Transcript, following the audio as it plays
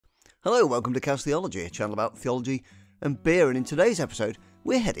Hello, welcome to Cast Theology, a channel about theology and beer, and in today's episode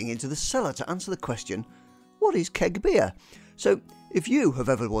we're heading into the cellar to answer the question, what is keg beer? So if you have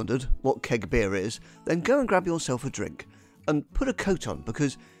ever wondered what keg beer is, then go and grab yourself a drink and put a coat on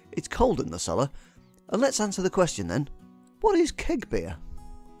because it's cold in the cellar, and let's answer the question then, what is keg beer?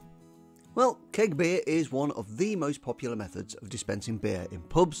 Well, keg beer is one of the most popular methods of dispensing beer in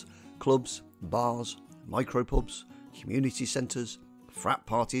pubs, clubs, bars, micropubs, community centres, frat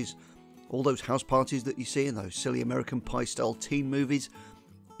parties, all those house parties that you see in those silly American Pie style teen movies,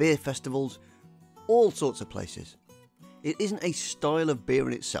 beer festivals, all sorts of places. It isn't a style of beer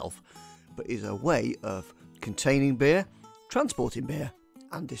in itself, but is a way of containing beer, transporting beer,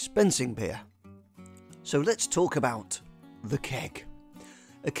 and dispensing beer. So let's talk about the keg.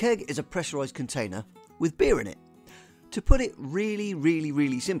 A keg is a pressurised container with beer in it. To put it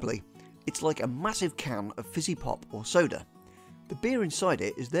really simply, it's like a massive can of fizzy pop or soda. The beer inside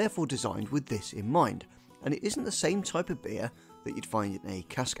it is therefore designed with this in mind, and it isn't the same type of beer that you'd find in a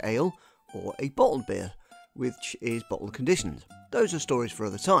cask ale or a bottled beer, which is bottle conditioned. Those are stories for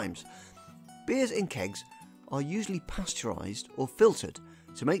other times. Beers in kegs are usually pasteurised or filtered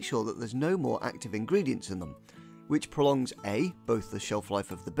to make sure that there's no more active ingredients in them, which prolongs A, both the shelf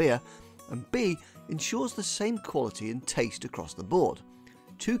life of the beer, and B, ensures the same quality and taste across the board.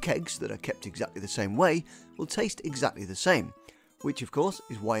 Two kegs that are kept exactly the same way will taste exactly the same, which of course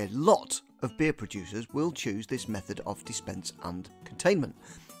is why a lot of beer producers will choose this method of dispense and containment,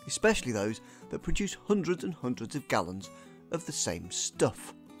 especially those that produce hundreds and hundreds of gallons of the same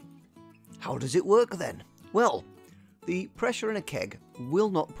stuff. How does it work then? Well, the pressure in a keg will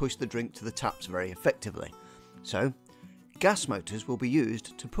not push the drink to the taps very effectively, so gas motors will be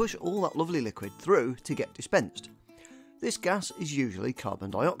used to push all that lovely liquid through to get dispensed. This gas is usually carbon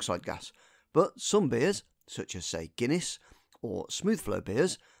dioxide gas, but some beers, such as say Guinness or smooth flow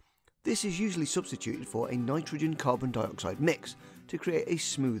beers, this is usually substituted for a nitrogen carbon dioxide mix to create a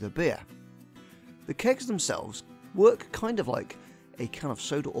smoother beer. The kegs themselves work kind of like a can of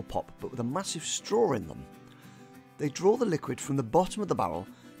soda or pop, but with a massive straw in them. They draw the liquid from the bottom of the barrel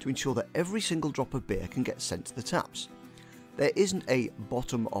to ensure that every single drop of beer can get sent to the taps. There isn't a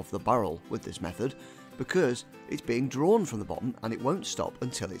bottom of the barrel with this method because it's being drawn from the bottom and it won't stop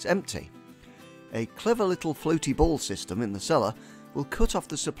until it's empty. A clever little floaty ball system in the cellar will cut off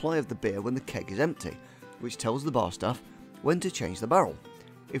the supply of the beer when the keg is empty, which tells the bar staff when to change the barrel.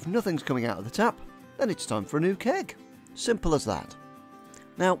 If nothing's coming out of the tap, then it's time for a new keg. Simple as that.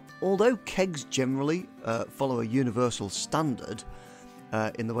 Now, although kegs generally follow a universal standard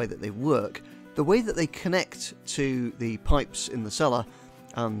in the way that they work, the way that they connect to the pipes in the cellar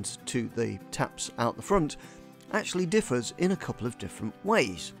and to the taps out the front actually differs in a couple of different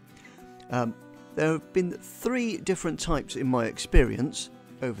ways. There have been three different types in my experience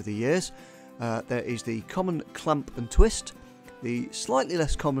over the years. There is the common clamp and twist, the slightly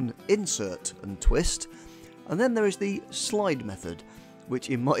less common insert and twist, and then there is the slide method, which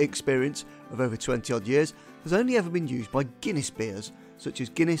in my experience of over 20 odd years has only ever been used by Guinness beers such as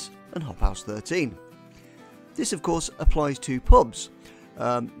Guinness and Hop House 13. This of course applies to pubs,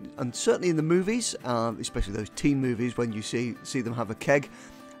 and certainly in the movies, especially those teen movies when you see them have a keg,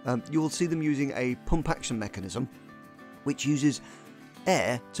 you will see them using a pump action mechanism which uses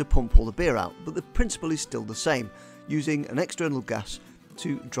air to pump all the beer out, but the principle is still the same, using an external gas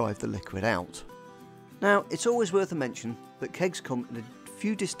to drive the liquid out. Now, it's always worth a mention that kegs come in a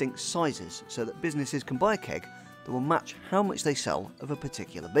few distinct sizes so that businesses can buy a keg that will match how much they sell of a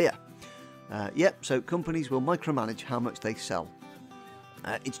particular beer. So companies will micromanage how much they sell.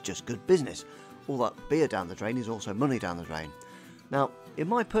 It's just good business. All that beer down the drain is also money down the drain. Now, in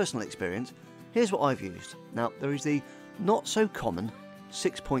my personal experience, here's what I've used. Now, there is the not so common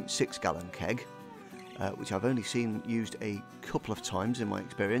 6.6 gallon keg, which I've only seen used a couple of times in my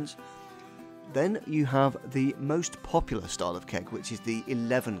experience. Then you have the most popular style of keg, which is the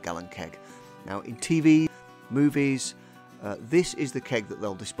 11 gallon keg. Now, in TV, movies, this is the keg that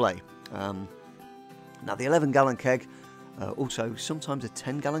they'll display. Now, the 11 gallon keg, also sometimes a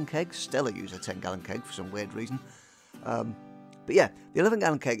 10 gallon keg. Stella use a 10 gallon keg for some weird reason. But yeah, the 11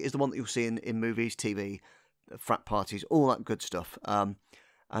 gallon keg is the one that you'll see in movies, TV, frat parties, all that good stuff.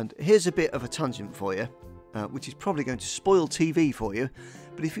 And here's a bit of a tangent for you, which is probably going to spoil TV for you.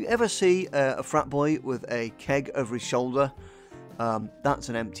 But if you ever see a frat boy with a keg over his shoulder, that's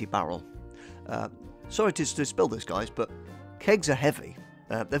an empty barrel. Sorry to spill this, guys, but kegs are heavy.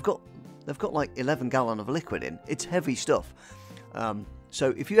 They've got like 11 gallon of liquid in. It's heavy stuff.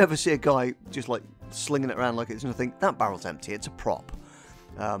 So if you ever see a guy just like slinging it around like it's nothing, that barrel's empty. It's a prop.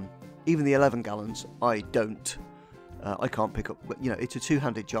 Even the 11 gallons, I don't I can't pick up, you know, it's a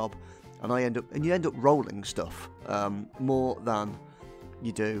two-handed job, and you end up rolling stuff more than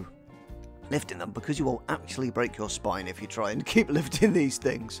you do lifting them, because you will actually break your spine if you try and keep lifting these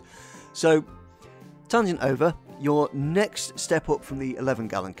things. So, tangent over. Your next step up from the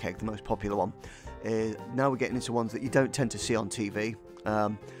 11-gallon keg, the most popular one, is now we're getting into ones that you don't tend to see on TV,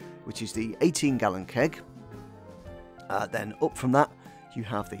 which is the 18-gallon keg. Then up from that, you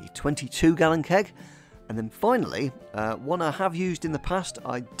have the 22-gallon keg. And then finally, one I have used in the past,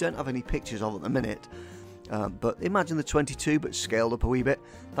 I don't have any pictures of at the minute, but imagine the 22 but scaled up a wee bit.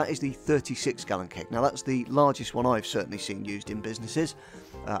 That is the 36-gallon keg. Now that's the largest one I've certainly seen used in businesses,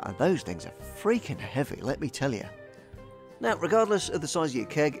 and those things are freaking heavy, let me tell you. Now, regardless of the size of your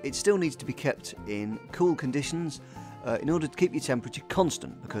keg, it still needs to be kept in cool conditions in order to keep your temperature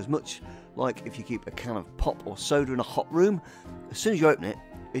constant, because much like if you keep a can of pop or soda in a hot room, as soon as you open it,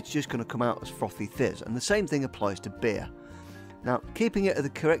 it's just going to come out as frothy fizz, and the same thing applies to beer. Now, keeping it at the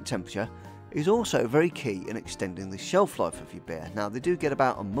correct temperature is also very key in extending the shelf life of your beer. Now, they do get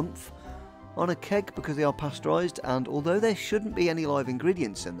about a month on a keg because they are pasteurised, and although there shouldn't be any live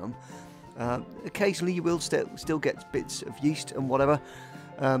ingredients in them, occasionally you will still get bits of yeast and whatever,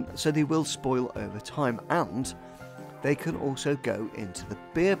 so they will spoil over time, and they can also go into the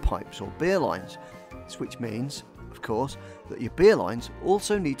beer pipes or beer lines, which means, of course, that your beer lines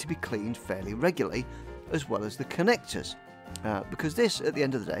also need to be cleaned fairly regularly, as well as the connectors, because this, at the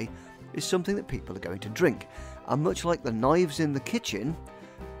end of the day, is something that people are going to drink, and much like the knives in the kitchen,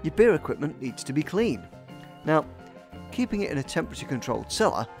 your beer equipment needs to be clean. Now, keeping it in a temperature controlled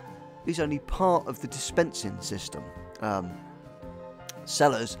cellar is only part of the dispensing system.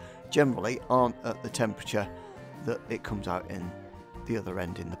 Cellars generally aren't at the temperature that it comes out in the other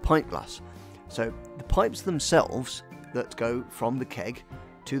end in the pint glass. So the pipes themselves that go from the keg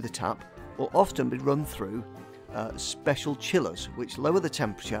to the tap will often be run through special chillers, which lower the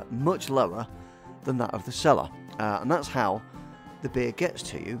temperature much lower than that of the cellar, and that's how the beer gets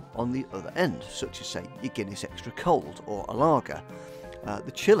to you on the other end, such as, say, your Guinness Extra Cold or a lager.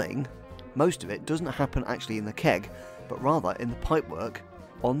 The chilling, most of it doesn't happen actually in the keg, but rather in the pipework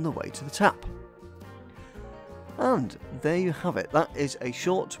on the way to the tap. And there you have it. That is a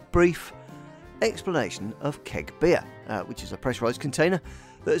short, brief explanation of keg beer, which is a pressurised container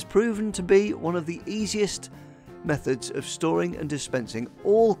that has proven to be one of the easiest methods of storing and dispensing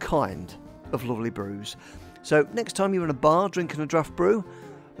all kind of lovely brews. So next time you're in a bar drinking a draft brew,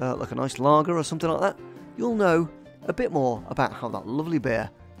 like a nice lager or something like that, you'll know a bit more about how that lovely beer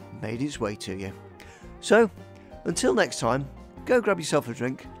made its way to you. So until next time, go grab yourself a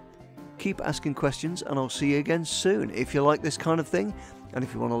drink, keep asking questions, and I'll see you again soon. If you like this kind of thing, and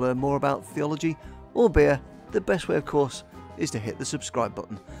if you want to learn more about theology or beer, the best way, of course, is to hit the subscribe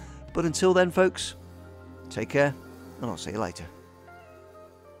button. But until then, folks, take care, and I'll see you later.